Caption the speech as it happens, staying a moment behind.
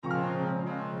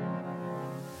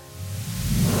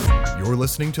You're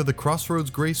listening to the Crossroads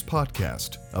Grace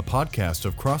Podcast, a podcast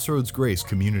of Crossroads Grace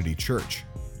Community Church.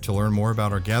 To learn more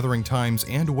about our gathering times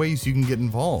and ways you can get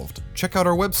involved, check out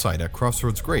our website at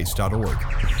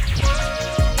crossroadsgrace.org.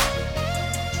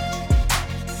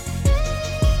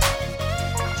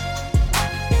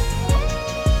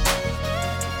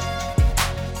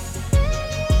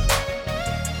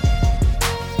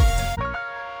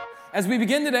 As we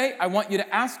begin today, I want you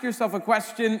to ask yourself a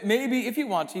question. Maybe if you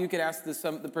want to, you could ask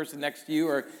the person next to you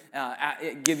or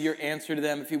give your answer to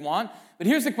them if you want. But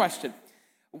here's the question.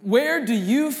 Where do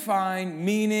you find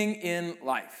meaning in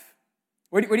life?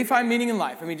 Where do you find meaning in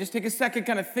life? I mean, just take a second,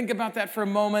 kind of think about that for a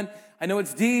moment. I know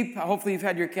it's deep. Hopefully you've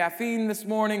had your caffeine this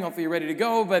morning. Hopefully you're ready to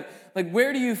go. But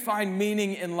where do you find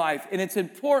meaning in life? And it's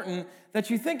important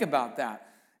that you think about that.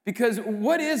 Because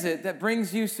what is it that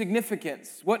brings you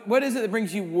significance? What is it that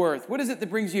brings you worth? What is it that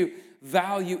brings you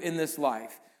value in this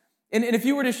life? And if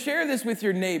you were to share this with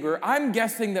your neighbor, I'm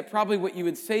guessing that probably what you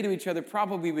would say to each other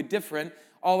probably would be different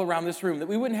all around this room, that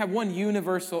we wouldn't have one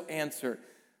universal answer.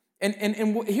 And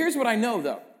here's what I know,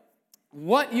 though.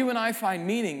 What you and I find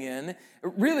meaning in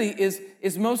really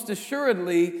is most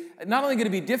assuredly not only going to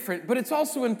be different, but it's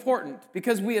also important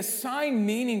because we assign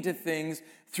meaning to things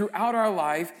throughout our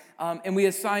life, and we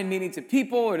assign meaning to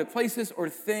people or to places or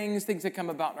things that come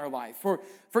about in our life.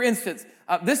 For instance,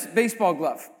 this baseball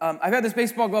glove. I've had this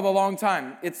baseball glove a long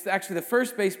time. It's actually the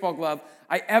first baseball glove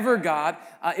I ever got.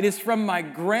 It is from my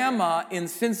grandma in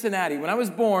Cincinnati. When I was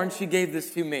born, she gave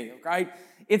this to me, right?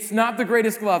 It's not the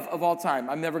greatest glove of all time.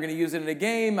 I'm never going to use it in a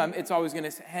game. It's always going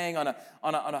to hang on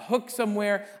a hook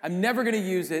somewhere. I'm never going to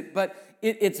use it, but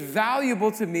it's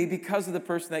valuable to me because of the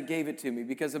person that gave it to me,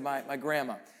 because of my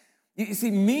grandma. You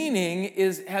see, meaning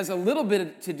has a little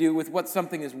bit to do with what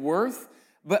something is worth,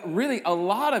 but really a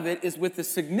lot of it is with the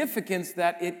significance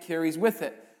that it carries with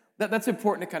it. That's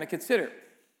important to kind of consider.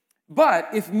 But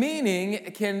if meaning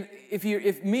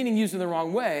used in the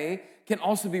wrong way can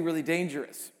also be really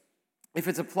dangerous if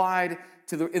it's applied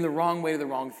in the wrong way to the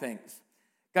wrong things.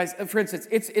 Guys, for instance,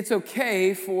 it's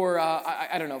okay for,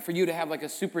 for you to have like a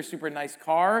super, super nice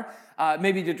car,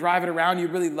 maybe to drive it around, you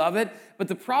really love it. But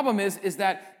the problem is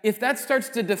that if that starts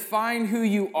to define who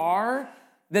you are,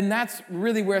 then that's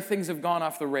really where things have gone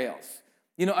off the rails.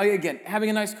 You know, again, having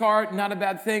a nice car, not a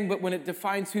bad thing, but when it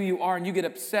defines who you are and you get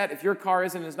upset if your car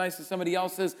isn't as nice as somebody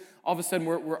else's, all of a sudden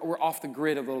we're off the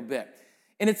grid a little bit.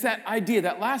 And it's that idea,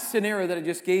 that last scenario that I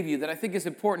just gave you that I think is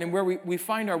important and where we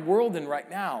find our world in right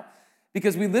now.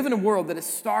 Because we live in a world that is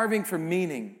starving for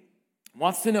meaning,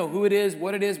 wants to know who it is,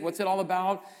 what's it all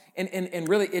about. And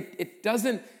really,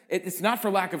 it's not for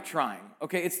lack of trying,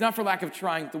 okay? It's not for lack of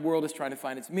trying the world is trying to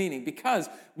find its meaning, because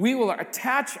we will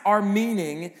attach our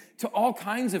meaning to all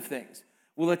kinds of things.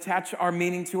 We'll attach our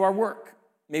meaning to our work,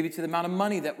 maybe to the amount of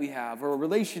money that we have, or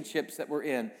relationships that we're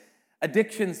in,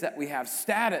 addictions that we have,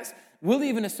 status. We'll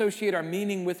even associate our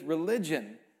meaning with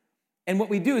religion. And what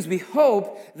we do is we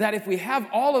hope that if we have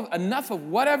enough of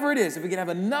whatever it is, if we can have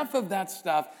enough of that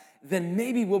stuff, then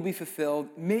maybe we'll be fulfilled,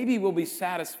 maybe we'll be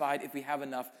satisfied if we have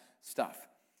enough stuff.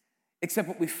 Except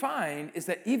what we find is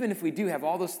that even if we do have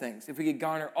all those things, if we could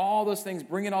garner all those things,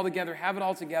 bring it all together, have it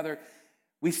all together,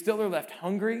 we still are left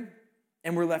hungry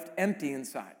and we're left empty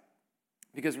inside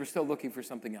because we're still looking for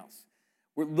something else.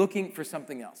 We're looking for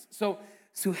something else. So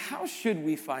how should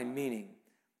we find meaning?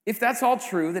 If that's all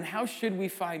true, then how should we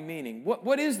find meaning?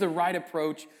 What is the right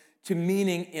approach to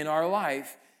meaning in our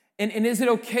life? And is it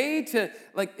okay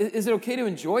to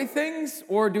enjoy things?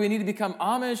 Or do we need to become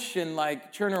Amish and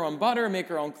churn our own butter,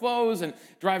 make our own clothes, and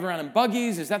drive around in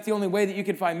buggies? Is that the only way that you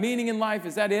can find meaning in life?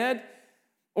 Is that it?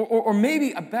 Or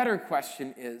maybe a better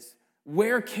question is,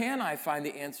 where can I find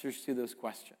the answers to those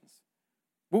questions?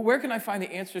 Well, where can I find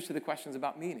the answers to the questions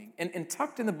about meaning? And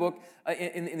tucked in the book,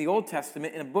 in the Old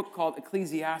Testament, in a book called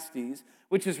Ecclesiastes,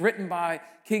 which is written by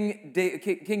King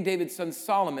David's son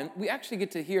Solomon, we actually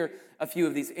get to hear a few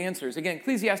of these answers. Again,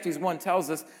 Ecclesiastes 1 tells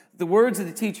us the words of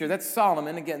the teacher, that's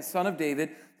Solomon, again, son of David,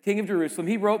 king of Jerusalem.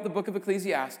 He wrote the book of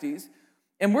Ecclesiastes.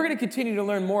 And we're going to continue to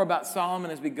learn more about Solomon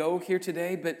as we go here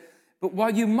today. But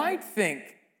while you might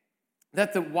think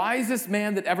that the wisest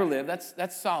man that ever lived,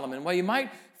 that's Solomon, while you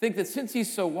might think that since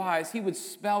he's so wise, he would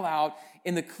spell out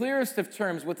in the clearest of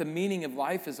terms what the meaning of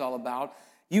life is all about,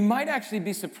 you might actually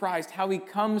be surprised how he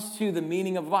comes to the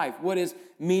meaning of life, what is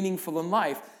meaningful in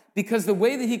life, because the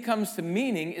way that he comes to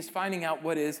meaning is finding out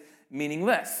what is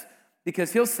meaningless.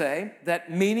 Because he'll say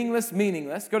that meaningless,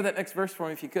 go to that next verse for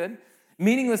me if you could.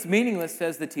 Meaningless,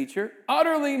 says the teacher,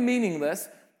 utterly meaningless,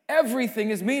 everything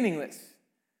is meaningless.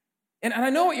 And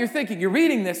I know what you're thinking. You're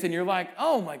reading this and you're like,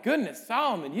 oh my goodness,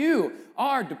 Solomon, you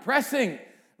are depressing.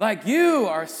 Like, you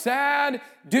are sad.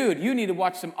 Dude, you need to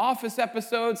watch some Office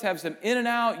episodes, have some In and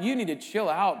Out. You need to chill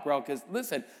out, bro, because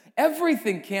listen,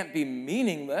 everything can't be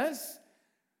meaningless.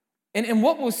 And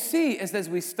what we'll see is as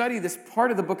we study this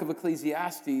part of the book of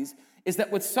Ecclesiastes is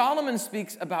that what Solomon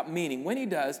speaks about meaning, when he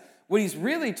does, what he's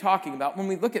really talking about, when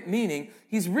we look at meaning,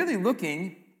 he's really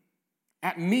looking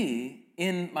at me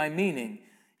in my meaning.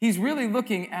 He's really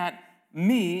looking at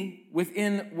me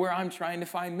within where I'm trying to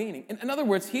find meaning. In other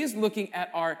words, he's looking at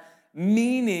our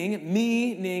meaning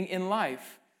in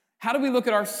life. How do we look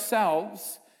at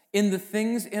ourselves in the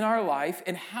things in our life,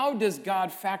 and how does God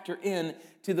factor in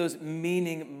to those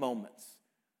meaning moments?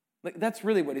 Like, that's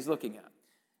really what he's looking at.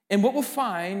 And what we'll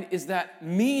find is that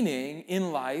meaning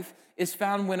in life is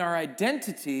found when our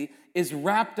identity is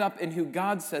wrapped up in who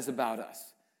God says about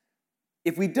us.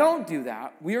 If we don't do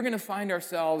that, we are going to find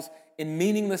ourselves in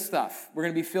meaningless stuff. We're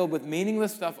going to be filled with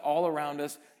meaningless stuff all around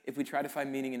us if we try to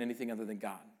find meaning in anything other than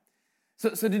God. So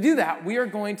to do that, we are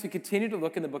going to continue to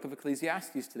look in the book of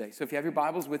Ecclesiastes today. So if you have your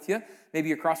Bibles with you, maybe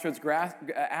your Crossroads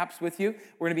apps with you,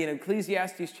 we're going to be in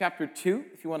Ecclesiastes chapter 2,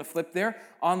 if you want to flip there.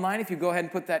 Online, if you go ahead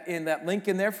and put that link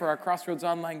in there for our Crossroads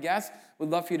online guests, we'd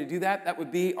love for you to do that. That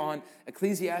would be on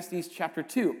Ecclesiastes chapter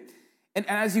 2. And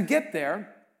as you get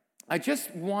there, I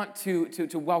just want to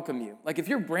welcome you. Like, if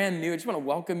you're brand new, I just want to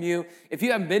welcome you. If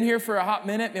you haven't been here for a hot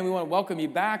minute, man, we want to welcome you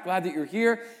back. Glad that you're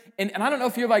here. And I don't know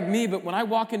if you're like me, but when I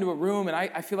walk into a room and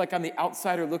I feel like I'm the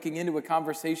outsider looking into a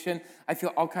conversation, I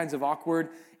feel all kinds of awkward.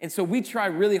 And so we try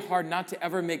really hard not to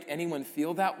ever make anyone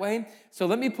feel that way. So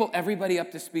let me pull everybody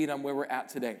up to speed on where we're at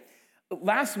today.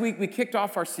 Last week, we kicked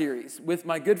off our series with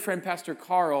my good friend, Pastor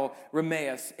Carl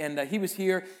Rameus, and he was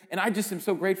here, and I just am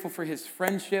so grateful for his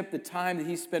friendship, the time that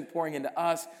he spent pouring into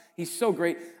us. He's so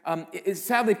great.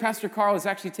 Sadly, Pastor Carl is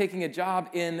actually taking a job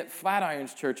in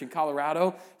Flatirons Church in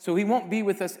Colorado, so he won't be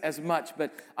with us as much,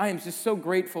 but I am just so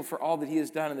grateful for all that he has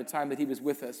done in the time that he was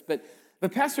with us. But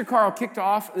Pastor Carl kicked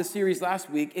off the series last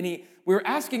week, and we were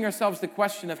asking ourselves the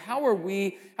question of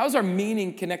how's our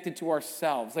meaning connected to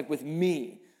ourselves, like with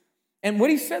me? And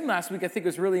what he said last week, I think,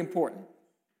 was really important.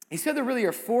 He said there really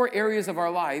are 4 areas of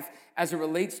our life as it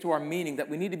relates to our meaning that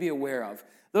we need to be aware of.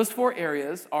 Those 4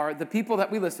 areas are the people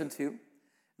that we listen to,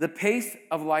 the pace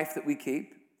of life that we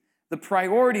keep, the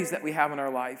priorities that we have in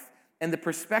our life, and the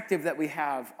perspective that we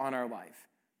have on our life.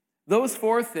 Those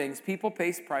 4 things, people,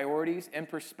 pace, priorities, and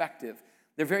perspective,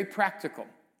 they're very practical.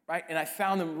 Right? And I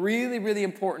found them really, really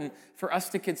important for us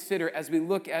to consider as we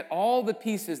look at all the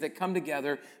pieces that come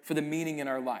together for the meaning in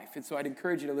our life. And so I'd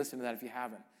encourage you to listen to that if you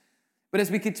haven't. But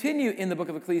as we continue in the book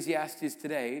of Ecclesiastes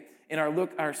today, in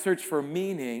our search for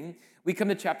meaning, we come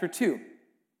to chapter 2.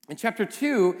 And chapter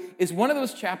 2 is one of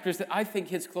those chapters that I think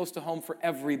hits close to home for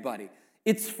everybody.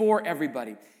 It's for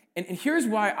everybody. And here's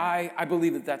why I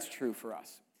believe that that's true for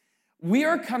us. We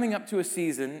are coming up to a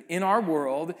season in our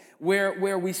world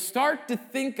where we start to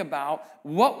think about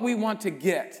what we want to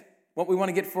get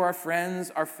for our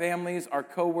friends, our families, our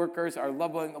coworkers, our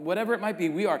loved ones, whatever it might be.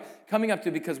 We are coming up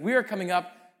to, because we are coming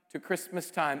up to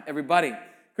Christmas time, everybody.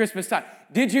 Christmas time.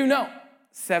 Did you know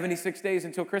 76 days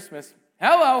until Christmas?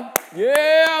 Hello.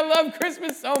 Yeah, I love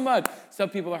Christmas so much. Some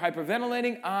people are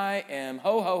hyperventilating. I am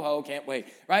ho, can't wait,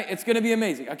 right? It's going to be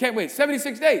amazing. I can't wait.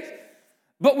 76 days.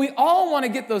 But we all want to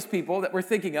get those people that we're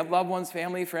thinking of, loved ones,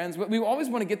 family, friends, we always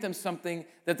want to get them something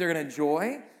that they're going to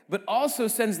enjoy, but also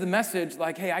sends the message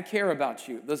like, hey, I care about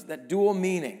you, that dual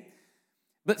meaning.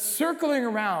 But circling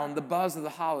around the buzz of the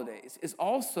holidays is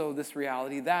also this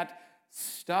reality that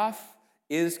stuff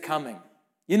is coming.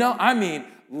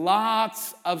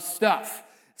 Lots of stuff.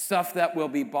 Stuff that will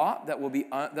be bought, that will be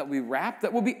wrapped,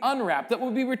 that will be unwrapped, that will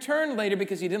be returned later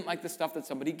because you didn't like the stuff that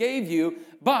somebody gave you,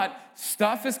 but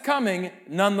stuff is coming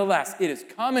nonetheless. It is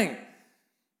coming.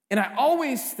 And I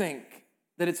always think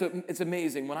that it's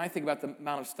amazing when I think about the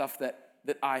amount of stuff that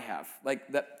I have,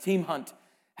 like that Team Hunt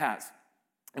has.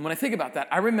 And when I think about that,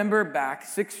 I remember back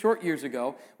 6 short years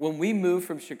ago when we moved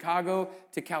from Chicago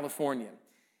to California.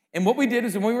 And what we did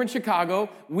is when we were in Chicago,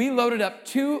 we loaded up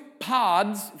 2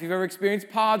 pods. If you've ever experienced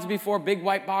pods before, big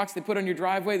white box they put on your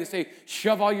driveway. They say,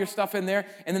 shove all your stuff in there,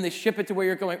 and then they ship it to where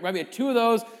you're going. Right? We had 2 of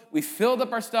those. We filled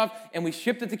up our stuff, and we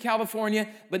shipped it to California,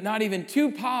 but not even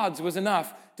 2 pods was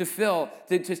enough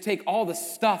to take all the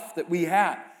stuff that we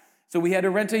had. So we had to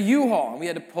rent a U-Haul, and we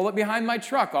had to pull it behind my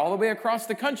truck all the way across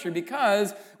the country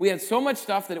because we had so much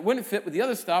stuff that it wouldn't fit with the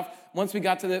other stuff once we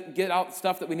got to get out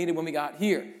stuff that we needed when we got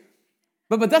here.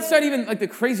 But that's not even like the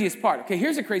craziest part. Okay,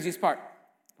 here's the craziest part.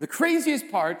 The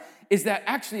craziest part is that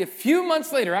actually a few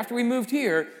months later, after we moved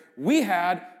here, we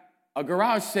had a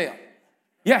garage sale.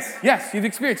 Yes, you've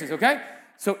experienced this, okay?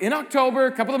 So in October,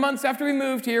 a couple of months after we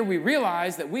moved here, we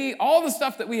realized that all the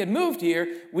stuff that we had moved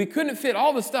here, we couldn't fit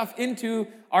all the stuff into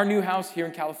our new house here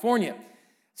in California.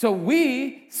 So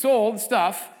we sold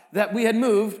stuff that we had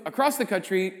moved across the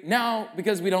country now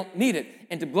because we don't need it.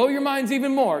 And to blow your minds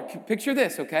even more, picture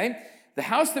this, okay? The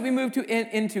house that we moved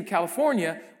into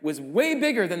California was way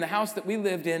bigger than the house that we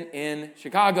lived in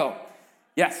Chicago.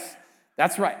 Yes,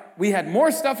 that's right. We had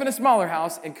more stuff in a smaller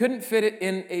house and couldn't fit it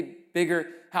in a bigger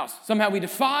house. Somehow we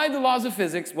defied the laws of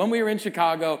physics when we were in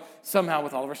Chicago, somehow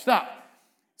with all of our stuff.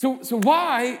 So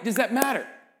why does that matter?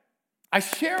 I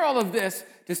share all of this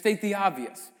to state the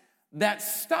obvious, that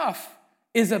stuff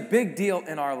is a big deal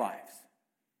in our lives.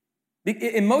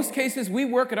 In most cases, we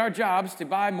work at our jobs to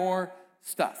buy more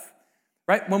stuff,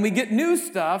 right? When we get new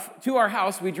stuff to our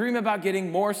house, we dream about getting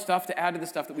more stuff to add to the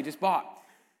stuff that we just bought.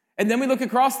 And then we look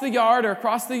across the yard or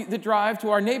across the drive to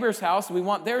our neighbor's house. We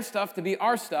want their stuff to be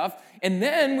our stuff. And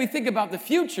then we think about the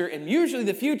future, and usually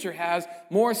the future has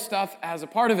more stuff as a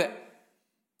part of it.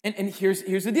 And here's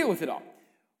the deal with it all.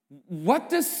 What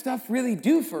does stuff really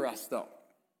do for us, though?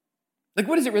 Like,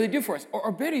 what does it really do for us?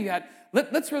 Or better yet,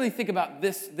 let's really think about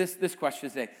this question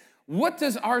today. What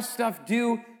does our stuff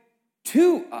do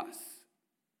to us?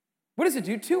 What does it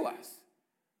do to us?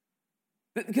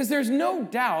 Because there's no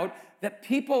doubt that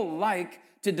people like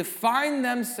to define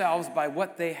themselves by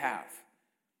what they have.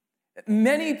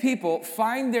 Many people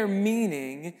find their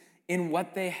meaning in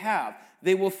what they have.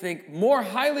 They will think more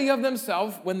highly of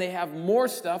themselves when they have more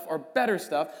stuff or better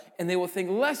stuff, and they will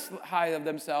think less high of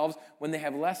themselves when they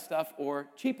have less stuff or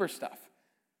cheaper stuff.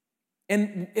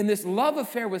 And this love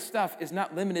affair with stuff is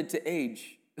not limited to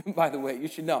age, by the way, you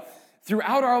should know.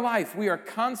 Throughout our life, we are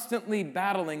constantly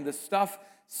battling the stuff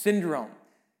syndrome.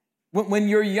 When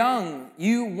you're young,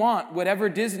 you want whatever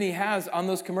Disney has on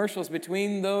those commercials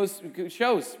between those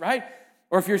shows, right?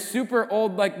 Or if you're super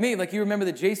old like me, like you remember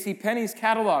the JCPenney's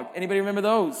catalog. Anybody remember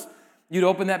those? You'd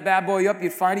open that bad boy up,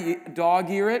 you'd find it, you dog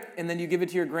ear it, and then you give it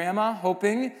to your grandma,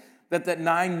 hoping that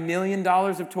 $9 million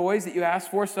of toys that you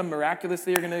asked for, some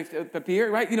miraculously are going to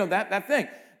appear, right? You know, that thing.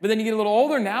 But then you get a little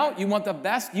older now, you want the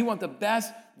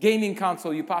best gaming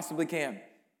console you possibly can.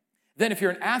 Then if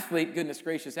you're an athlete, goodness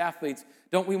gracious, athletes,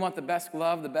 don't we want the best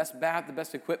glove, the best bat, the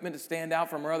best equipment to stand out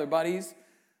from our other buddies?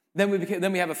 Then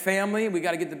we have a family. We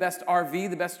got to get the best RV,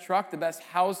 the best truck, the best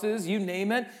houses, you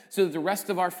name it, so that the rest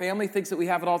of our family thinks that we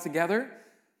have it all together.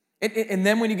 And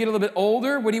then when you get a little bit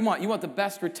older, what do you want? You want the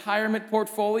best retirement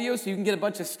portfolio so you can get a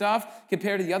bunch of stuff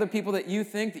compared to the other people that you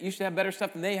think that you should have better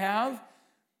stuff than they have.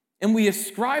 And we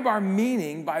ascribe our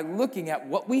meaning by looking at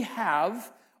what we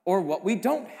have or what we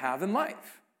don't have in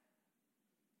life.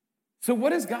 So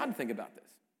what does God think about this?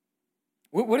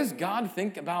 What does God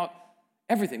think about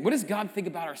everything? What does God think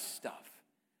about our stuff?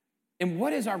 And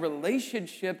what is our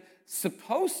relationship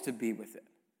supposed to be with it?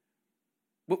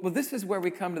 Well, this is where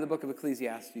we come to the book of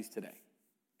Ecclesiastes today.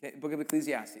 Okay, book of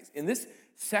Ecclesiastes. In this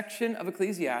section of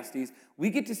Ecclesiastes,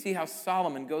 we get to see how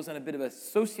Solomon goes on a bit of a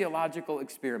sociological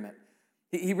experiment.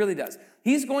 He really does.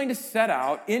 He's going to set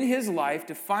out in his life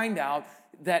to find out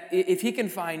that if he can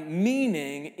find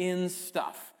meaning in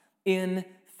stuff, in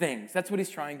things. That's what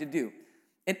he's trying to do.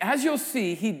 And as you'll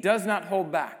see, he does not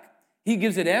hold back. He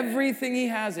gives it everything he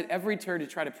has at every turn to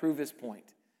try to prove his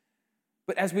point.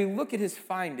 But as we look at his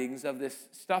findings of this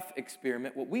stuff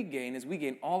experiment, what we gain is we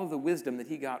gain all of the wisdom that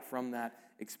he got from that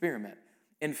experiment.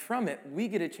 And from it, we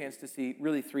get a chance to see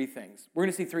really three things. We're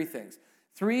going to see three things.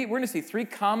 We're going to see three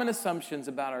common assumptions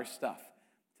about our stuff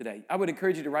today. I would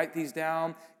encourage you to write these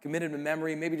down, commit them to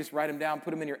memory, maybe just write them down,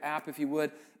 put them in your app if you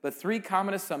would. But three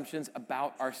common assumptions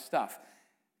about our stuff.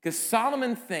 Because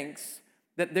Solomon thinks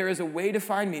that there is a way to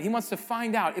find meaning. He wants to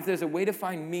find out if there's a way to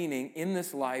find meaning in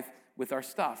this life with our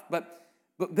stuff. But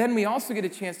then we also get a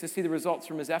chance to see the results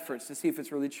from his efforts to see if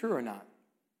it's really true or not.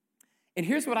 And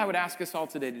here's what I would ask us all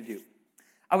today to do.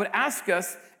 I would ask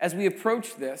us, as we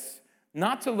approach this,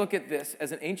 not to look at this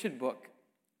as an ancient book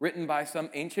written by some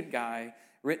ancient guy,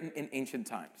 written in ancient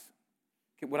times.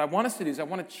 Okay, what I want us to do is I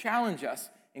want to challenge us,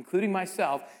 including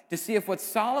myself, to see if what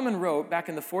Solomon wrote back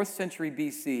in the 4th century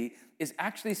BC is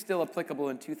actually still applicable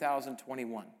in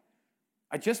 2021.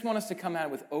 I just want us to come at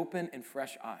it with open and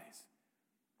fresh eyes.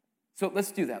 So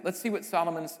let's do that. Let's see what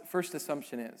Solomon's first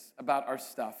assumption is about our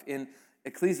stuff in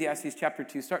Ecclesiastes chapter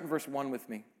 2. Start in verse 1 with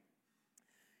me.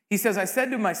 He says, I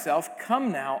said to myself,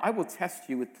 come now, I will test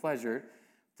you with pleasure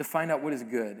to find out what is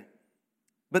good.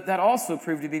 But that also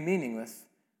proved to be meaningless.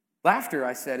 Laughter,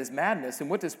 I said, is madness, and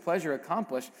what does pleasure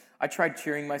accomplish? I tried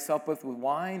cheering myself both with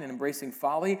wine and embracing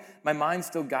folly, my mind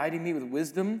still guiding me with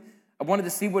wisdom. I wanted to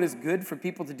see what is good for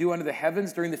people to do under the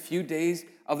heavens during the few days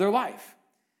of their life.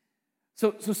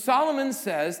 So Solomon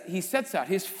says, he sets out,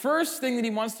 his first thing that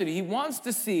he wants to do, he wants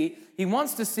to see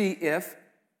if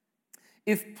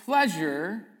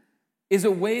pleasure is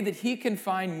a way that he can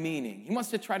find meaning. He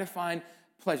wants to try to find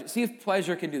pleasure, see if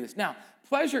pleasure can do this. Now,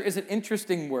 pleasure is an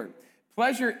interesting word.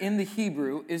 Pleasure in the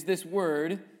Hebrew is this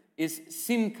word, is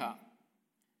simcha.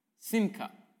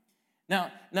 Simcha. Now,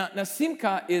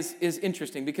 simcha is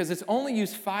interesting because it's only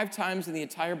used 5 times in the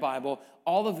entire Bible,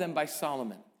 all of them by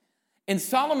Solomon. And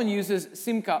Solomon uses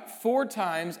simcha 4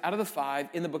 times out of the 5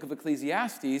 in the book of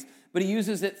Ecclesiastes, but he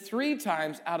uses it 3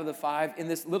 times out of the 5 in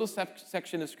this little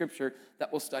section of scripture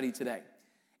that we'll study today.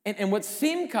 And what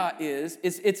simcha is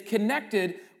it's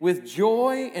connected with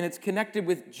joy and it's connected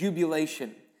with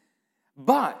jubilation.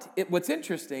 But what's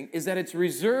interesting is that it's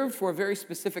reserved for a very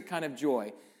specific kind of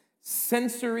joy,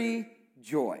 sensory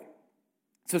joy.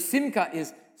 So simcha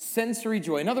is sensory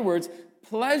joy. In other words,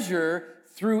 pleasure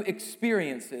through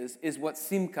experiences is what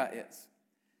simcha is.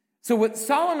 So what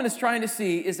Solomon is trying to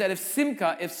see is that if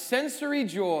sensory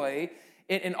joy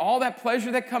and all that pleasure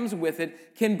that comes with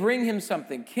it can bring him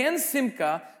something, can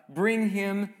simcha bring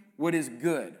him what is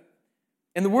good?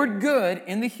 And the word good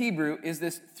in the Hebrew is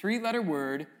this 3-letter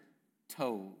word,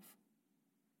 tov.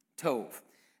 Tov.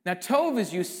 Now, tov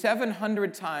is used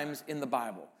 700 times in the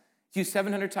Bible. It's used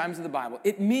 700 times in the Bible.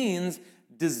 It means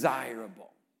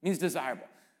desirable. It means desirable.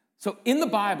 So in the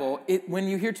Bible, when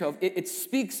you hear tov, it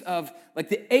speaks of like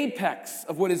the apex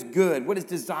of what is good, what is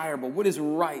desirable, what is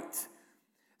right.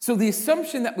 So the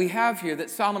assumption that we have here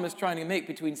that Solomon is trying to make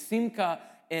between simcha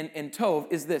and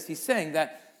tov is this. He's saying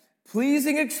that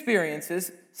pleasing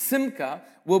experiences, simcha,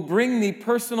 will bring me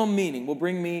personal meaning, will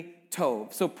bring me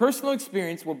tov. So personal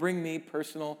experience will bring me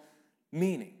personal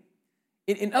meaning.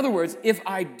 In other words, if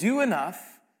I do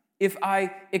enough, if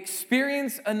I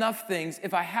experience enough things,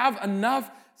 if I have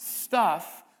enough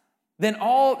stuff, then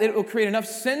it will create enough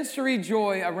sensory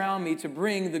joy around me to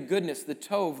bring the goodness, the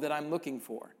tov that I'm looking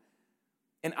for.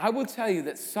 And I will tell you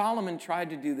that Solomon tried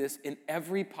to do this in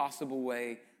every possible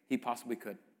way he possibly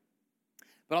could.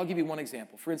 But I'll give you one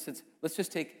example. For instance, let's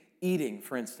just take eating,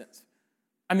 for instance.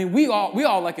 I mean, we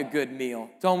all like a good meal,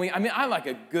 don't we? I mean, I like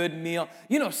a good meal.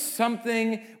 You know,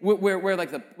 something where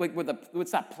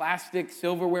what's that plastic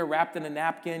silverware wrapped in a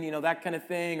napkin, you know, that kind of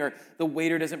thing, or the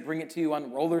waiter doesn't bring it to you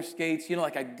on roller skates. You know,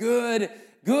 like a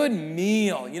good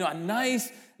meal. You know, a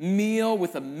nice meal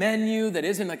with a menu that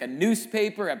isn't like a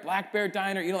newspaper at Black Bear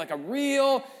Diner. You know, like a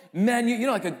real menu. You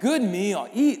know, like a good meal.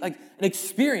 Eat like an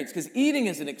experience, because eating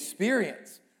is an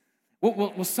experience.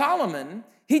 Well, Solomon,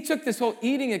 he took this whole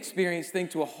eating experience thing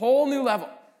to a whole new level.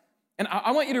 And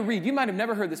I want you to read. You might have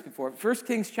never heard this before. 1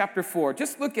 Kings chapter 4.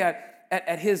 Just look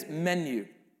at his menu.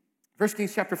 1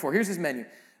 Kings chapter 4. Here's his menu.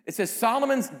 It says,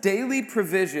 Solomon's daily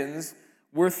provisions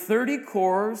were 30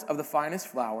 cores of the finest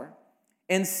flour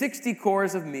and 60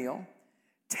 cores of meal,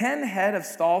 10 head of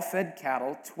stall-fed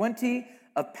cattle, 20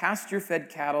 of pasture-fed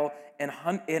cattle, and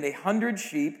 100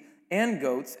 sheep and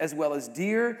goats, as well as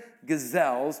deer,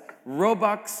 gazelles,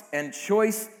 roebucks, and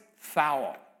choice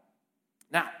fowl.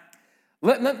 Now,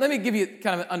 let me give you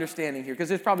kind of an understanding here, because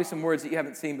there's probably some words that you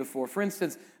haven't seen before. For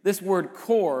instance, this word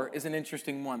core is an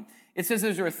interesting one. It says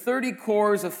there are 30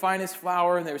 cores of finest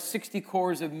flour, and there are 60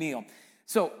 cores of meal.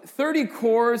 So 30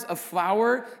 cores of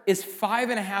flour is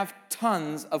 5.5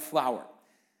 tons of flour.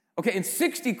 Okay, and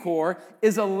 60 core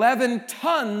is 11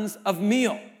 tons of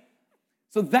meal.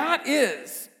 So that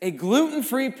is a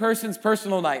gluten-free person's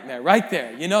personal nightmare right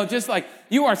there. You know, just like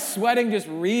you are sweating just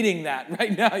reading that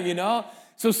right now, you know.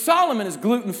 So Solomon is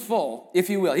gluten-full, if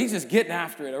you will. He's just getting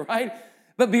after it, all right?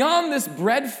 But beyond this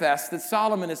bread fest that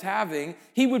Solomon is having,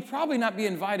 he would probably not be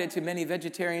invited to many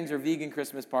vegetarians or vegan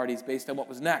Christmas parties based on what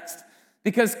was next.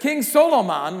 Because King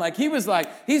Solomon,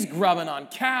 he's grubbing on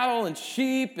cattle and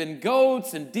sheep and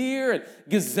goats and deer and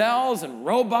gazelles and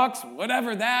roebucks,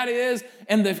 whatever that is,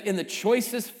 and the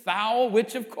choicest fowl,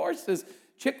 which of course is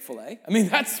Chick-fil-A. I mean,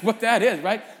 that's what that is,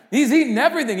 right? He's eating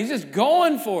everything. He's just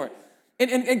going for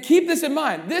it. And keep this in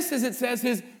mind. This is, it says,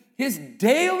 his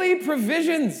daily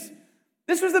provisions.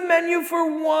 This was the menu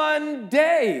for one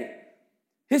day.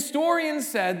 Historians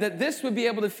said that this would be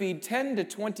able to feed 10 to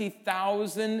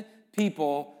 20,000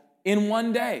 people in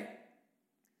one day.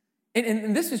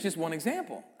 And this is just one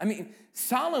example. I mean,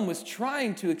 Solomon was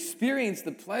trying to experience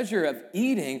the pleasure of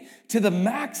eating to the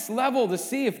max level to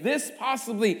see if this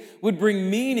possibly would bring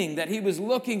meaning that he was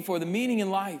looking for, the meaning in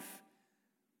life.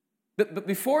 But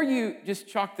before you just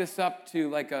chalk this up to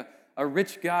like a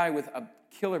rich guy with a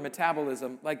killer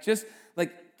metabolism,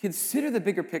 consider the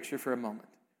bigger picture for a moment.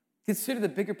 Consider the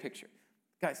bigger picture.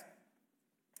 Guys,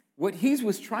 what he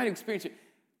was trying to experience,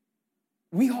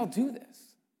 we all do this.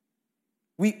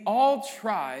 We all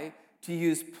try to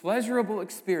use pleasurable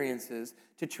experiences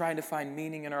to try to find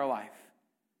meaning in our life.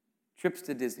 Trips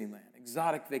to Disneyland,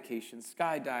 exotic vacations,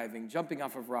 skydiving, jumping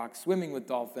off of rocks, swimming with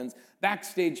dolphins,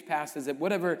 backstage passes at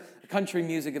whatever country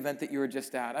music event that you were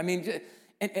just at. I mean,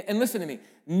 and listen to me,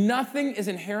 nothing is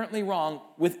inherently wrong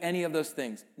with any of those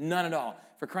things. None at all.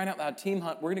 For crying out loud, Team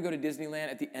Hunt, we're going to go to Disneyland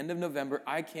at the end of November.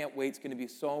 I can't wait. It's going to be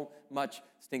so much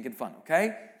stinking fun,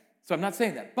 okay? So I'm not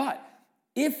saying that. But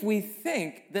if we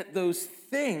think that those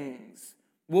things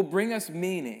will bring us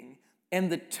meaning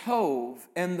and the tov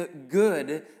and the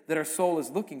good that our soul is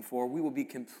looking for, we will be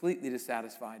completely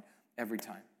dissatisfied every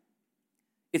time.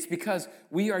 It's because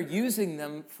we are using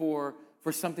them for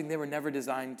something they were never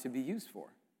designed to be used for,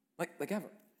 like ever.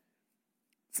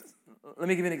 Let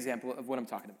me give you an example of what I'm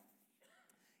talking about.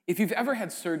 If you've ever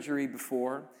had surgery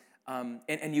before,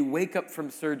 and you wake up from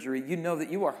surgery, you know that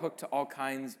you are hooked to all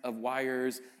kinds of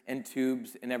wires and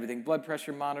tubes and everything, blood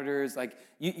pressure monitors, like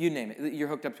you name it, you're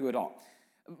hooked up to it all.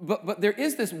 But there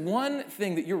is this one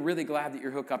thing that you're really glad that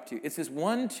you're hooked up to. It's this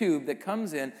one tube that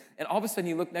comes in, and all of a sudden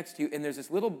you look next to you, and there's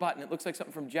this little button. It looks like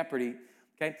something from Jeopardy,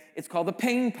 okay? It's called the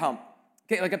pain pump,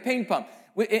 okay, like a pain pump.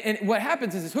 And what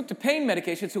happens is it's hooked to pain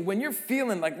medication, so when you're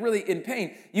feeling like really in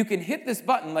pain, you can hit this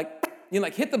button,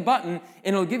 hit the button,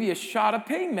 and it'll give you a shot of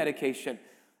pain medication.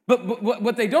 But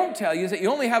what they don't tell you is that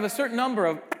you only have a certain number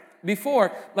of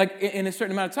before, like in a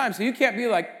certain amount of time, so you can't be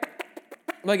like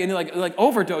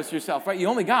overdose yourself, right? You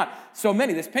only got so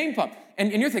many, this pain pump.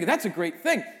 And you're thinking, that's a great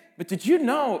thing. But did you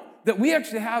know that we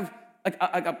actually have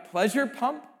like a pleasure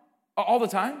pump all the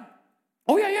time?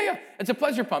 Oh, yeah. It's a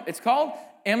pleasure pump. It's called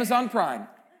Amazon Prime.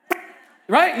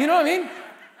 Right? You know what I mean?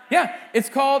 Yeah. It's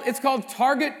called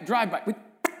Target Drive-By.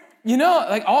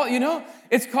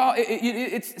 It's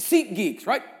Seat Geeks,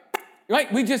 right?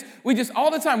 Right? We just all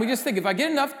the time, we just think if I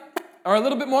get enough or a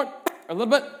little bit more, or a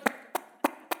little bit,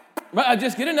 right? I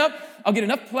just get enough, I'll get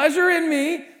enough pleasure in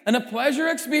me and the pleasure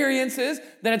experiences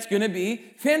that it's going to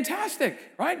be fantastic,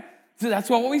 right? So that's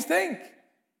what we think.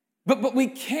 But we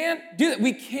can't do that.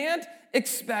 We can't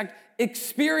expect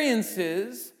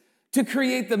experiences to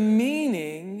create the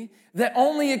meaning that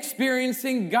only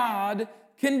experiencing God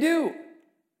can do.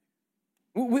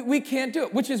 We can't do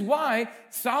it, which is why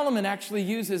Solomon actually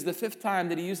uses the fifth time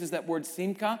that he uses that word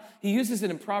simcha. He uses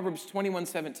it in Proverbs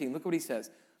 21:17. Look what he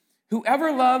says.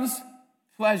 Whoever loves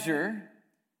pleasure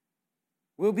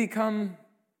will become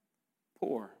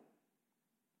poor.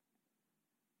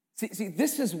 See,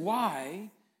 this is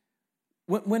why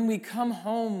when we come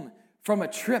home from a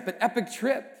trip, an epic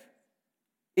trip,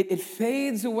 it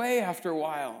fades away after a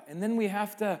while, and then we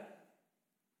have to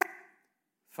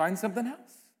find something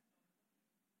else.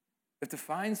 We have to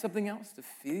find something else to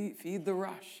feed the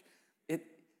rush.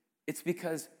 It's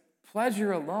because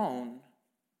pleasure alone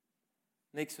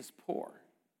makes us poor.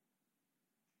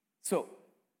 So,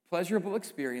 pleasurable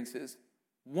experiences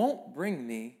won't bring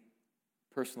me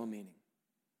personal meaning.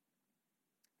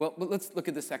 Well, but let's look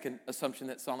at the second assumption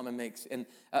that Solomon makes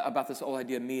about this whole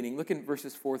idea of meaning. Look in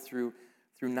verses 4 through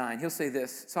 9. He'll say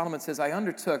this. Solomon says, I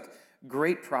undertook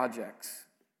great projects.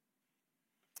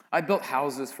 I built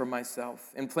houses for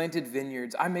myself and planted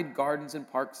vineyards. I made gardens and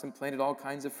parks and planted all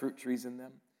kinds of fruit trees in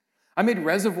them. I made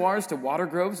reservoirs to water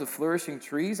groves of flourishing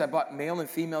trees. I bought male and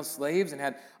female slaves and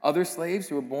had other slaves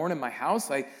who were born in my house.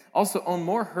 I also owned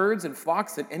more herds and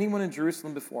flocks than anyone in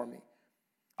Jerusalem before me.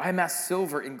 I amassed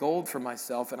silver and gold for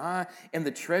myself, and I am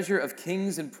the treasure of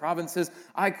kings and provinces.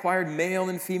 I acquired male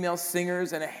and female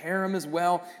singers and a harem as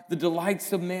well, the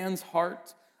delights of man's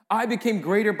heart. I became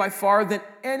greater by far than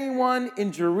anyone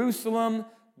in Jerusalem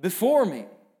before me.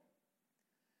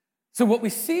 So what we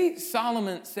see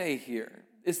Solomon say here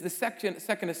is the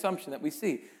second assumption that we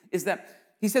see, is that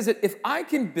he says that if I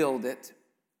can build it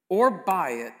or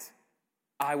buy it,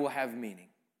 I will have meaning.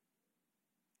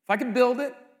 If I can build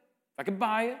it, if I can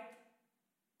buy it,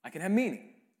 I can have meaning.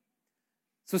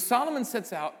 So Solomon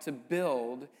sets out to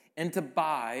build and to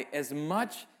buy as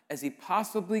much as he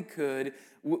possibly could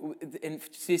and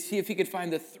see if he could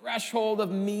find the threshold of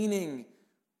meaning,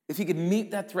 if he could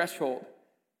meet that threshold.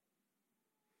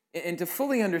 And to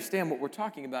fully understand what we're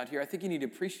talking about here, I think you need to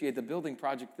appreciate the building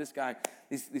project this guy,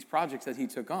 these projects that he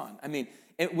took on. I mean,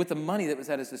 with the money that was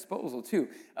at his disposal, too.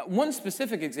 One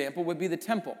specific example would be the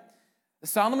temple.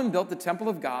 Solomon built the temple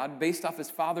of God based off his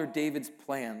father David's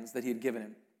plans that he had given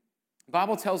him. The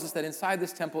Bible tells us that inside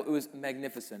this temple, it was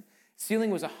magnificent. Ceiling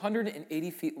was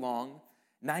 180 feet long,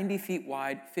 90 feet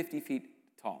wide, 50 feet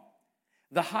tall.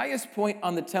 The highest point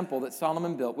on the temple that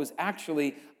Solomon built was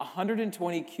actually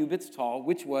 120 cubits tall,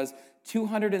 which was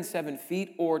 207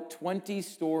 feet or 20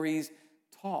 stories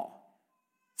tall.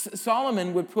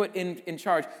 Solomon would put in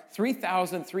charge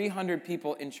 3,300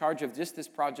 people in charge of just this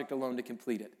project alone to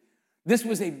complete it. This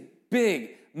was a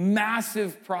big,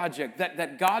 massive project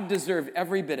that God deserved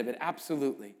every bit of it,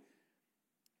 absolutely.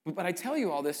 But I tell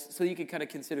you all this so you can kind of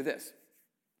consider this.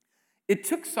 It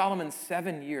took Solomon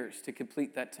 7 years to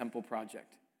complete that temple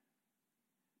project.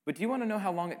 But do you want to know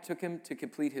how long it took him to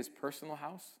complete his personal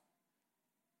house?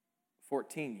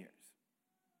 14 years.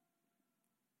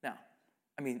 Now,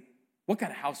 I mean, what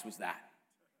kind of house was that,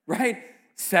 right?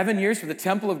 7 years for the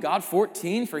temple of God,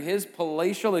 14 for his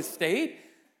palatial estate.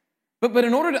 But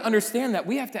in order to understand that,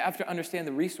 we have to understand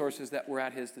the resources that were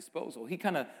at his disposal. He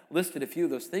kind of listed a few of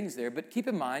those things there, but keep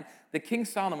in mind that King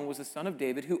Solomon was the son of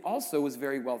David, who also was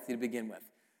very wealthy to begin with.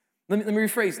 Let me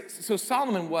rephrase this. So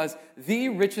Solomon was the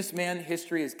richest man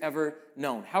history has ever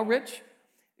known. How rich?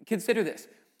 Consider this.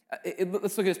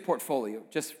 Let's look at his portfolio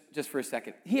just for a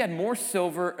second. He had more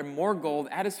silver and more gold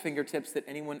at his fingertips than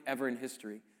anyone ever in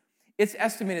history. It's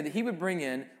estimated that he would bring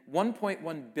in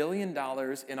 $1.1 billion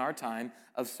in our time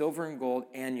of silver and gold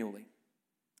annually.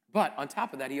 But on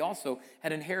top of that, he also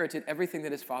had inherited everything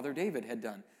that his father David had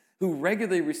done, who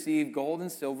regularly received gold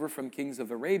and silver from kings of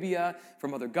Arabia,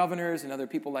 from other governors and other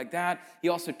people like that. He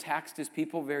also taxed his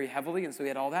people very heavily, and so he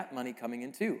had all that money coming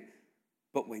in too.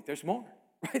 But wait, there's more.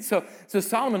 Right? So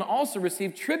Solomon also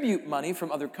received tribute money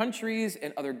from other countries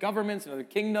and other governments and other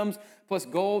kingdoms, plus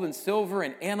gold and silver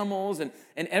and animals. And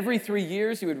every 3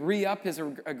 years, he would re-up his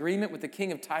agreement with the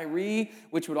king of Tyre,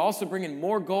 which would also bring in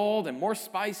more gold and more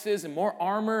spices and more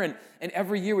armor. And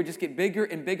every year would just get bigger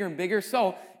and bigger and bigger.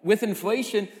 So with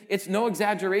inflation, it's no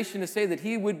exaggeration to say that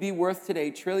he would be worth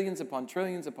today trillions upon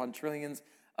trillions upon trillions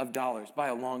of dollars by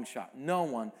a long shot. No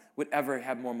one would ever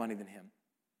have more money than him.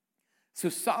 So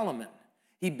Solomon,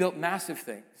 he built massive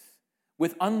things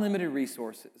with unlimited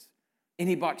resources, and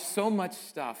he bought so much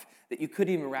stuff that you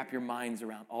couldn't even wrap your minds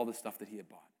around all the stuff that he had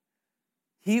bought.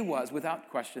 He was,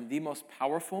 without question, the most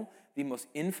powerful, the most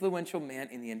influential man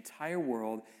in the entire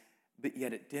world, but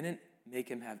yet it didn't make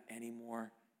him have any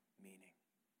more meaning.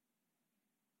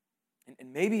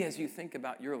 And maybe as you think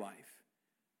about your life,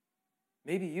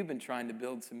 maybe you've been trying to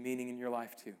build some meaning in your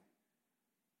life too.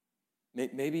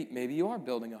 Maybe you are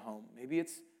building a home. Maybe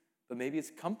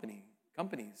it's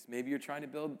companies. Maybe you're trying to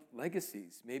build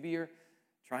legacies. Maybe you're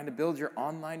trying to build your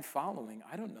online following.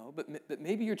 I don't know, but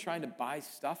maybe you're trying to buy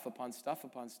stuff upon stuff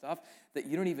upon stuff that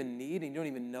you don't even need and you don't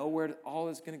even know where it all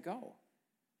is going to go.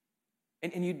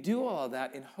 And you do all of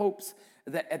that in hopes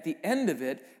that at the end of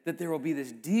it, that there will be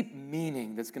this deep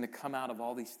meaning that's going to come out of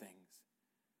all these things.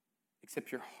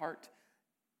 Except your heart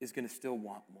is going to still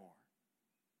want more.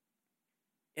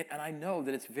 And I know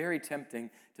that it's very tempting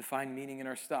to find meaning in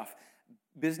our stuff.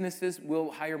 Businesses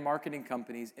will hire marketing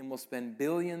companies and will spend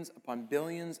billions upon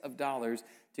billions of dollars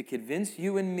to convince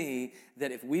you and me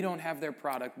that if we don't have their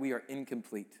product, we are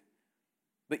incomplete.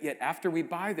 But yet after we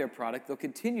buy their product, they'll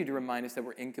continue to remind us that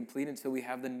we're incomplete until we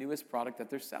have the newest product that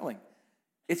they're selling.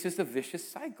 It's just a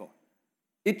vicious cycle.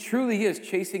 It truly is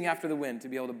chasing after the wind, to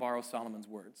be able to borrow Solomon's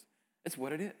words. It's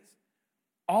what it is.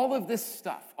 All of this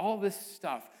stuff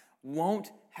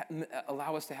won't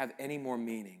allow us to have any more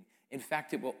meaning. In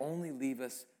fact, it will only leave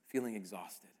us feeling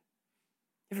exhausted.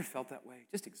 You ever felt that way?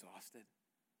 Just exhausted.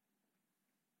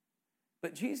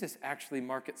 But Jesus actually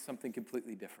markets something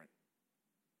completely different.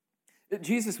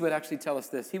 Jesus would actually tell us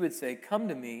this. He would say, "Come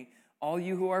to me, all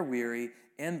you who are weary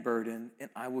and burdened, and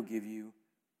I will give you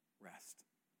rest.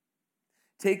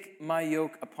 Take my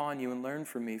yoke upon you and learn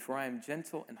from me, for I am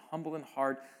gentle and humble in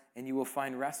heart, and you will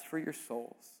find rest for your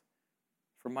souls.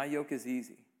 For my yoke is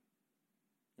easy,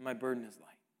 and my burden is light."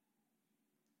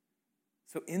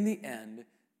 So in the end,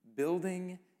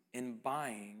 building and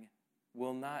buying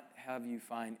will not have you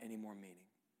find any more meaning.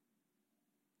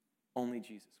 Only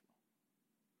Jesus will.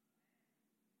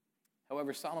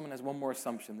 However, Solomon has one more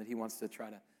assumption that he wants to try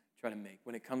to make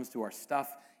when it comes to our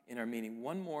stuff and our meaning.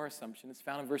 One more assumption. It's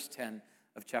found in verse 10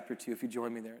 of chapter 2. If you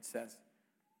join me there, it says,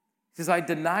 "I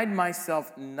denied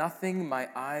myself nothing my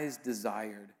eyes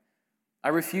desired. I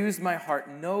refused my heart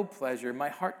no pleasure. My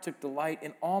heart took delight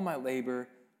in all my labor.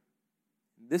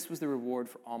 This was the reward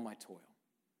for all my toil."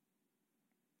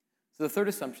 So the third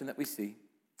assumption that we see,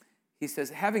 he says,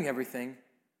 having everything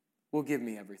will give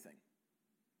me everything.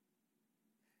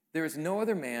 There is no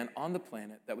other man on the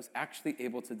planet that was actually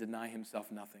able to deny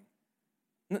himself nothing.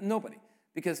 Nobody.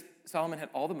 Because Solomon had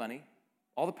all the money,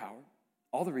 all the power,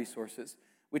 all the resources,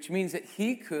 which means that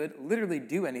he could literally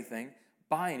do anything,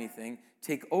 buy anything,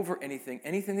 take over anything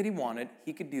that he wanted.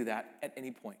 He could do that at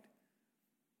any point.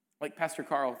 Like Pastor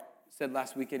Carl said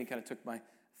last weekend, he kind of took my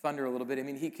thunder a little bit. I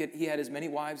mean, he had as many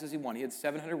wives as he wanted. He had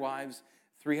 700 wives,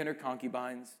 300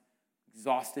 concubines.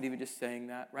 exhausted even just saying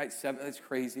that, right? That's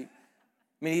crazy. I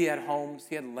mean, he had homes,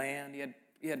 he had land,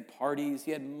 he had parties,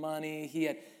 he had money, he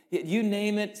had you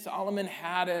name it, Solomon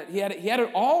had it. He had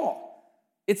it all.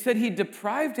 It said he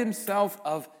deprived himself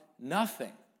of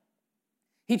nothing.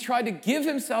 He tried to give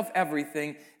himself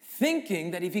everything,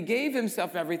 thinking that if he gave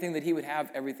himself everything, that he would have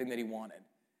everything that he wanted.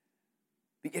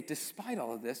 But yet, despite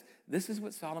all of this, this is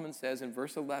what Solomon says in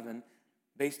verse 11,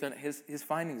 based on his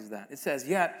findings of that. It says,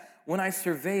 "Yet, when I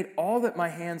surveyed all that my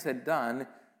hands had done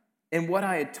and what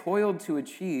I had toiled to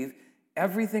achieve,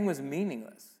 everything was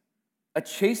meaningless. A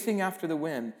chasing after the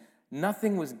wind,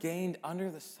 nothing was gained under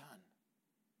the sun."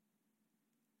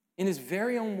 In his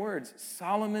very own words,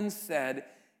 Solomon said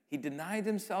he denied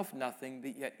himself nothing,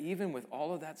 but yet even with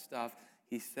all of that stuff,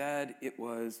 he said it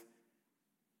was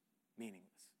meaningless.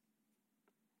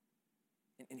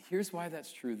 And here's why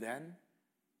that's true then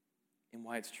and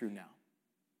why it's true now.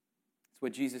 It's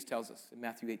what Jesus tells us in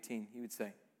Matthew 18. He would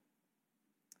say,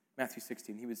 Matthew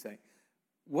 16, he would say,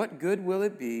 "What good will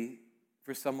it be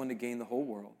for someone to gain the whole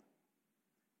world,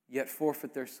 yet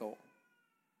forfeit their soul?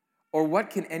 Or what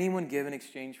can anyone give in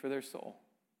exchange for their soul?"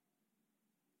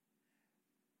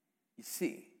 You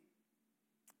see,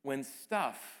 when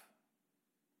stuff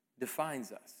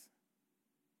defines us,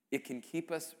 it can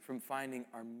keep us from finding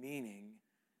our meaning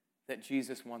that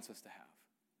Jesus wants us to have.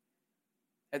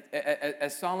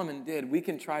 As Solomon did, we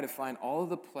can try to find all of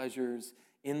the pleasures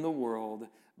in the world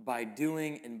by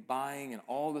doing and buying and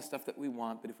all the stuff that we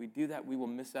want, but if we do that, we will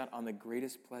miss out on the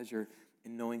greatest pleasure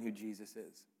in knowing who Jesus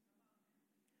is.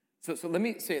 So let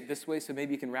me say it this way, so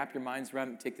maybe you can wrap your minds around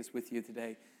it and take this with you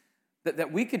today,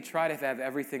 that we could try to have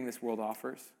everything this world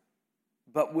offers,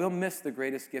 but we'll miss the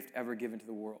greatest gift ever given to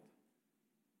the world.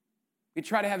 We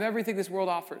try to have everything this world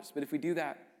offers, but if we do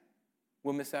that,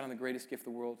 we'll miss out on the greatest gift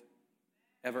the world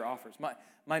ever offers.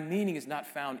 My meaning is not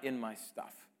found in my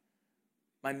stuff.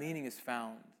 My meaning is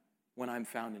found when I'm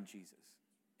found in Jesus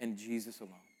and Jesus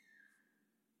alone.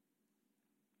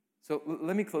 So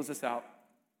let me close this out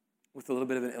with a little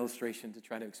bit of an illustration to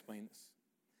try to explain this.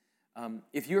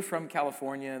 If you're from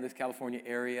California, this California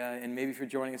area, and maybe if you're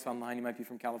joining us online, you might be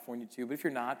from California too, but if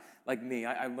you're not, like me,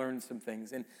 I learned some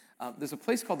things. And there's a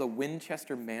place called the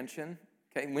Winchester Mansion,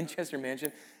 okay, Winchester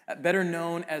Mansion, better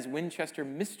known as Winchester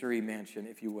Mystery Mansion,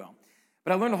 if you will.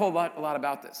 But I learned a lot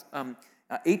about this.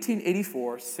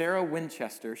 1884, Sarah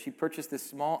Winchester, she purchased this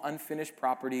small unfinished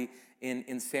property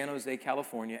in San Jose,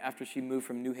 California, after she moved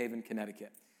from New Haven,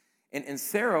 Connecticut. And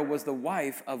Sarah was the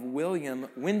wife of William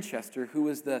Winchester, who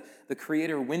was the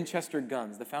creator of Winchester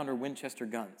Guns, the founder of Winchester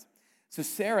Guns. So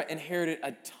Sarah inherited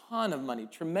a ton of money,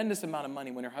 tremendous amount of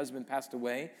money when her husband passed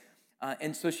away.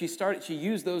 And so she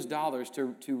used those dollars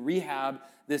to rehab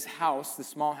this house, the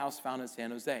small house found in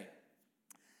San Jose.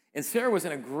 And Sarah was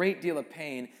in a great deal of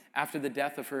pain after the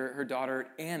death of her daughter,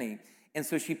 Annie. And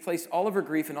so she placed all of her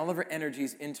grief and all of her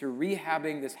energies into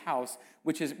rehabbing this house,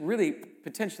 which is really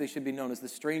potentially should be known as the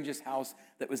strangest house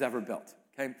that was ever built,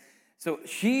 okay? So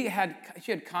she had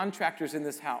contractors in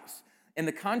this house, and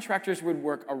the contractors would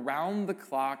work around the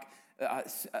clock,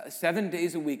 7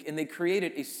 days a week, and they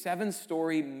created a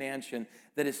 7-story mansion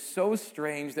that is so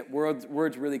strange that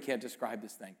words really can't describe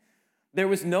this thing. There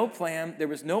was no plan, there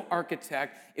was no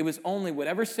architect, it was only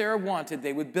whatever Sarah wanted,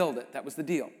 they would build it. That was the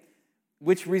deal.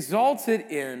 Which resulted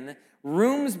in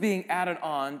rooms being added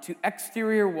on to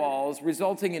exterior walls,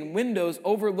 resulting in windows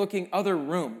overlooking other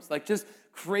rooms, like just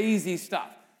crazy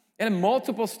stuff. It had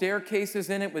multiple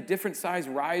staircases in it with different size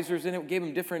risers in it, gave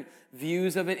them different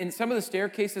views of it, and some of the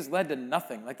staircases led to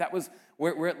nothing. Like that was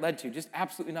where it led to, just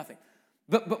absolutely nothing.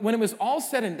 But when it was all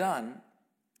said and done,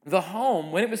 the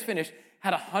home, when it was finished,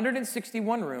 had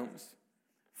 161 rooms,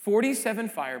 47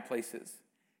 fireplaces,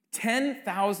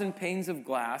 10,000 panes of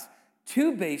glass,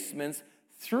 2 basements,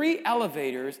 3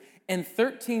 elevators, and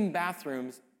 13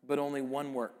 bathrooms, but only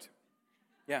 1 worked.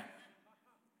 Yeah.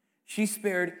 She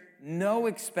spared no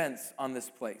expense on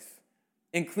this place,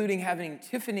 including having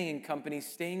Tiffany & Company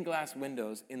stained glass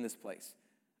windows in this place.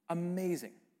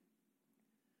 Amazing.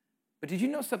 But did you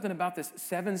know something about this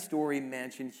 7-story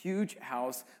mansion, huge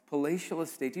house, palatial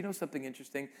estate? Do you know something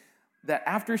interesting? That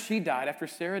after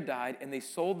Sarah died, and they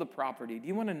sold the property, do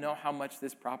you want to know how much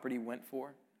this property went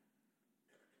for?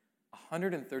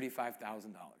 $135,000.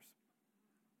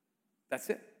 That's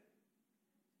it.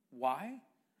 Why?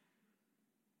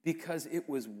 Because it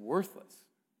was worthless.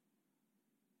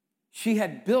 She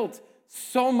had built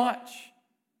so much,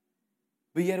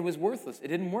 but yet it was worthless. It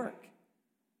didn't work.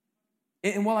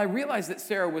 And while I realize that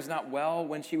Sarah was not well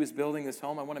when she was building this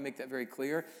home, I want to make that very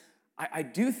clear, I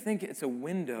do think it's a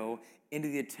window into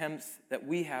the attempts that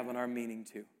we have on our meaning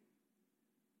too.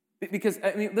 Because,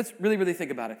 I mean, let's really, really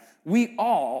think about it. We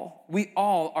all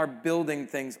are building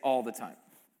things all the time.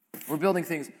 We're building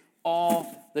things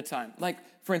all the time. Like,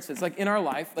 for instance, like in our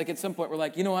life, like at some point we're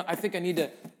like, you know what, I think I'm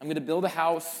going to build a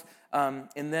house,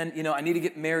 and then, I need to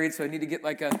get married, so I need to get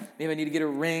maybe I need to get a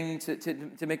ring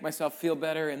to make myself feel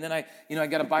better, and then I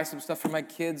got to buy some stuff for my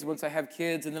kids once I have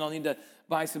kids, and then I'll need to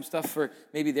buy some stuff for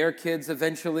maybe their kids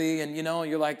eventually, and,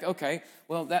 you're like, okay,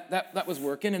 well, that was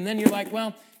working, and then you're like,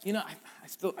 well, I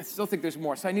still think there's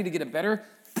more, so I need to get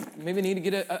maybe I need to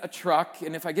get a truck,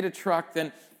 and if I get a truck,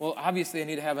 then, well, obviously I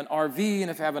need to have an RV, and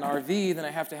if I have an RV, then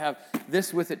I have to have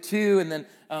this with it too, and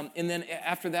then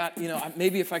after that,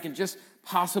 maybe if I can just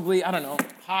possibly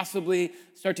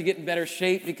start to get in better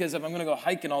shape, because if I'm going to go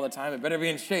hiking all the time, I better be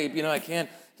in shape. I can't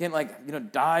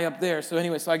die up there. So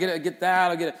anyway, so I get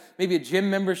that. I'll get maybe a gym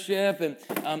membership, and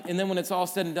then when it's all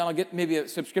said and done, I'll get maybe a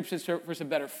subscription for some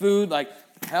better food, like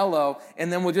hello,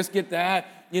 and then we'll just get that,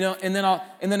 and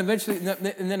then eventually,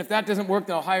 and then if that doesn't work,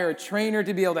 then I'll hire a trainer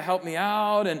to be able to help me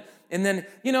out, and then,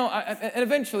 and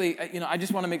eventually, I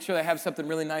just want to make sure I have something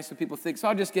really nice so people think. So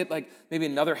I'll just get maybe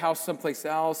another house someplace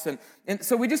else. And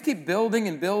so we just keep building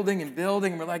and building and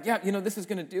building. And we're like, yeah, this is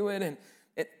going to do it.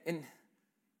 And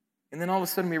then all of a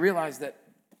sudden we realize that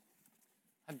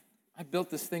I built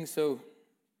this thing so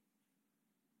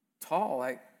tall,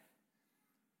 I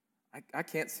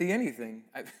can't see anything.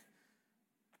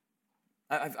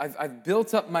 I've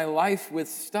built up my life with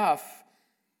stuff.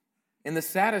 And the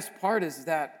saddest part is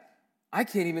that I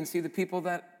can't even see the people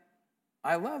that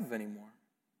I love anymore.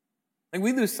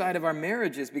 We lose sight of our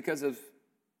marriages because of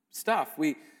stuff.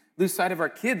 We lose sight of our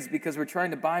kids because we're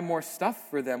trying to buy more stuff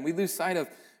for them. We lose sight of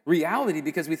reality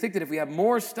because we think that if we have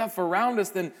more stuff around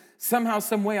us, then somehow,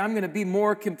 some way, I'm going to be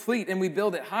more complete. And we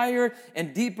build it higher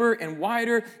and deeper and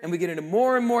wider, and we get into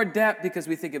more and more debt because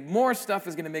we think if more stuff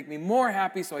is going to make me more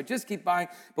happy, so I just keep buying.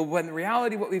 But when in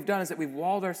reality, what we've done is that we've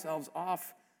walled ourselves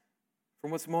off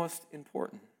from what's most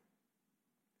important.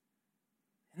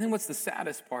 And then what's the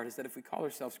saddest part is that if we call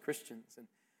ourselves Christians and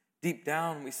deep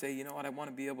down we say, I want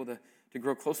to be able to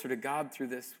grow closer to God through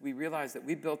this, we realize that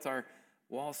we built our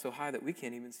wall so high that we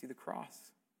can't even see the cross.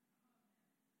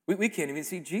 We can't even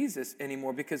see Jesus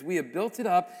anymore because we have built it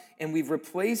up and we've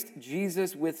replaced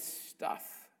Jesus with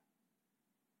stuff.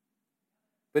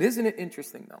 But isn't it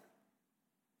interesting, though,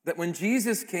 that when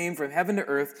Jesus came from heaven to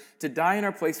earth to die in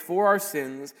our place for our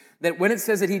sins, that when it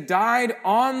says that he died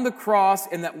on the cross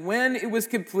and that when it was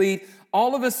complete,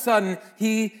 all of a sudden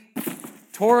he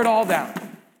tore it all down.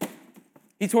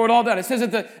 He tore it all down. It says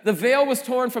that the veil was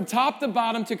torn from top to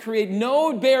bottom to create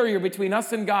no barrier between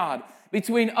us and God,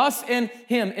 between us and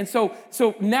him. And so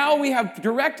now we have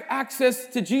direct access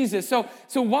to Jesus. So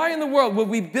why in the world would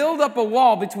we build up a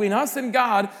wall between us and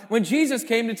God when Jesus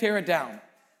came to tear it down?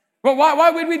 Well, why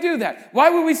would we do that?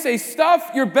 Why would we say, stuff,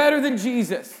 you're better than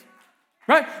Jesus?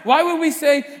 Right? Why would we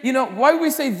say,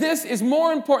 this is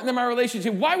more important than my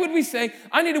relationship? Why would we say,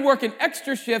 I need to work an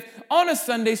extra shift on a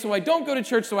Sunday so I don't go to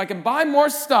church so I can buy more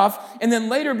stuff and then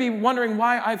later be wondering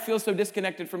why I feel so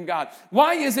disconnected from God?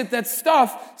 Why is it that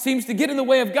stuff seems to get in the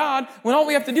way of God when all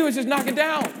we have to do is just knock it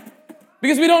down?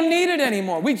 Because we don't need it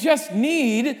anymore. We just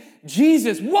need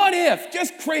Jesus. What if,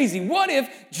 just crazy, what if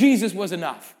Jesus was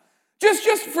enough?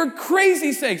 Just for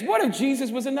crazy sakes, what if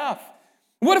Jesus was enough?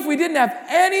 What if we didn't have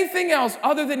anything else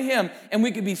other than him and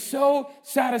we could be so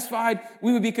satisfied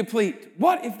we would be complete?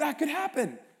 What if that could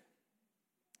happen?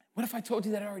 What if I told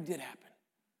you that it already did happen?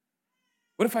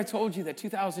 What if I told you that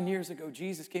 2,000 years ago,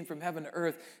 Jesus came from heaven to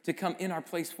earth to come in our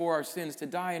place for our sins, to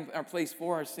die in our place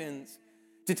for our sins,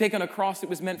 to take on a cross that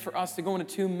was meant for us, to go in a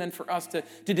tomb meant for us, to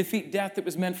defeat death that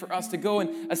was meant for us, to go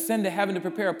and ascend to heaven to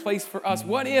prepare a place for us?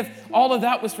 What if all of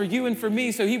that was for you and for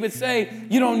me, so he would say,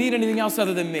 you don't need anything else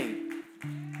other than me?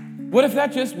 What if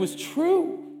that just was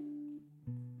true?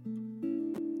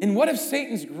 And what if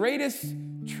Satan's greatest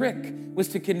trick was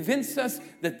to convince us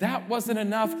that that wasn't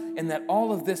enough and that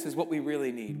all of this is what we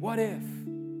really need? What if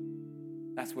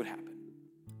that's what happened?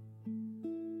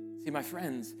 See, my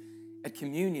friends, at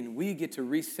communion, we get to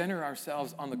recenter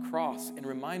ourselves on the cross and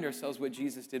remind ourselves what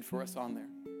Jesus did for us on there.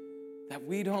 That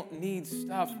we don't need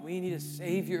stuff, we need a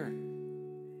Savior.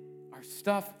 Our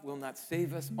stuff will not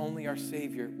save us, only our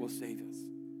Savior will save us.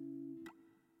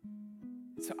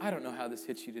 So I don't know how this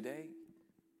hits you today.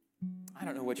 I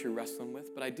don't know what you're wrestling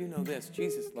with, but I do know this: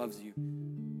 Jesus loves you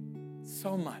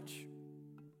so much.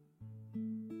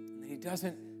 And he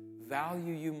doesn't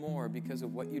value you more because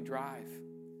of what you drive.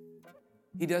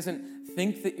 He doesn't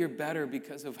think that you're better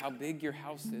because of how big your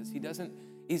house is.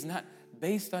 He's not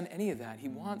based on any of that. He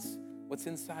wants what's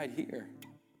inside here.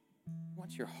 He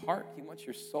wants your heart. He wants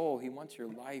your soul. He wants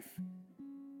your life.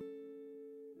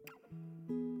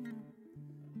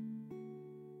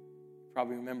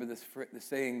 Probably remember the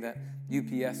saying that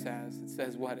UPS has. It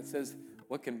says what? It says,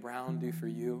 "What can Brown do for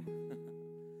you?"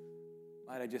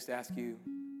 Might I just ask you,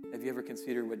 have you ever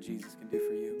considered what Jesus can do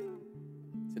for you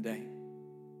today?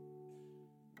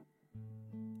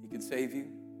 He can save you.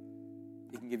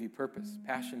 He can give you purpose,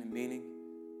 passion, and meaning.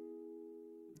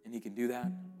 And he can do that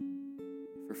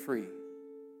for free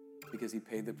because he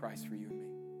paid the price for you and me.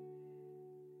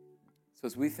 So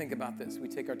as we think about this, we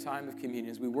take our time of communion,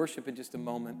 as we worship in just a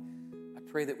moment, I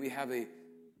pray that we have a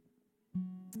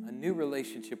new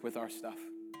relationship with our stuff.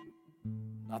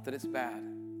 Not that it's bad,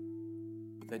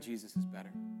 but that Jesus is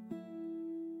better.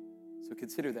 So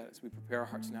consider that as we prepare our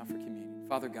hearts now for communion.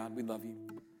 Father God, we love you.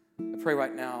 I pray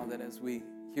right now that as we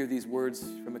hear these words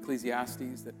from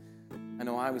Ecclesiastes, that I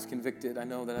know I was convicted. I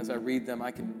know that as I read them,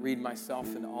 I can read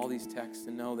myself into all these texts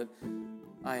and know that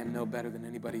I am no better than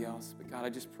anybody else. But God, I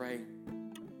just pray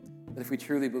that if we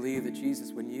truly believe that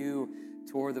Jesus, when you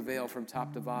tore the veil from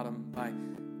top to bottom by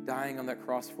dying on that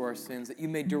cross for our sins, that you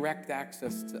made direct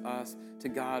access to us, to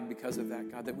God because of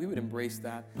that, God, that we would embrace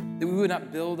that we would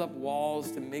not build up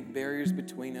walls to make barriers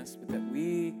between us, but that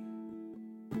we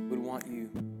would want you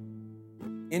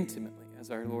intimately as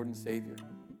our Lord and Savior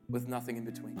with nothing in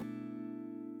between.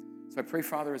 So I pray,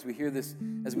 Father, as we hear this,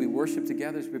 as we worship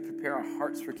together, as we prepare our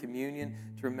hearts for communion,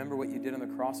 to remember what you did on the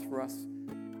cross for us,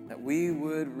 that we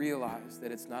would realize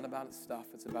that it's not about stuff,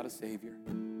 it's about a Savior.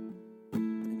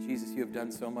 And Jesus, you have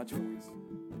done so much for us.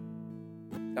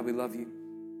 God, we love you.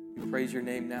 We praise your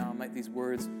name now. Might these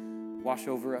words wash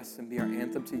over us and be our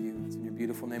anthem to you. It's in your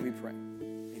beautiful name we pray.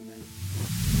 Amen.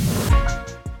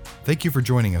 Thank you for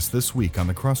joining us this week on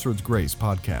the Crossroads Grace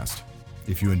podcast.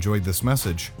 If you enjoyed this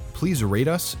message, please rate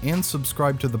us and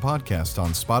subscribe to the podcast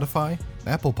on Spotify,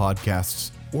 Apple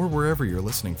Podcasts, or wherever you're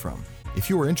listening from. If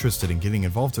you are interested in getting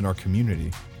involved in our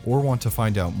community or want to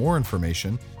find out more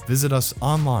information, visit us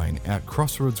online at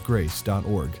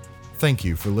crossroadsgrace.org. Thank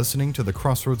you for listening to the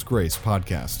Crossroads Grace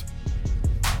podcast.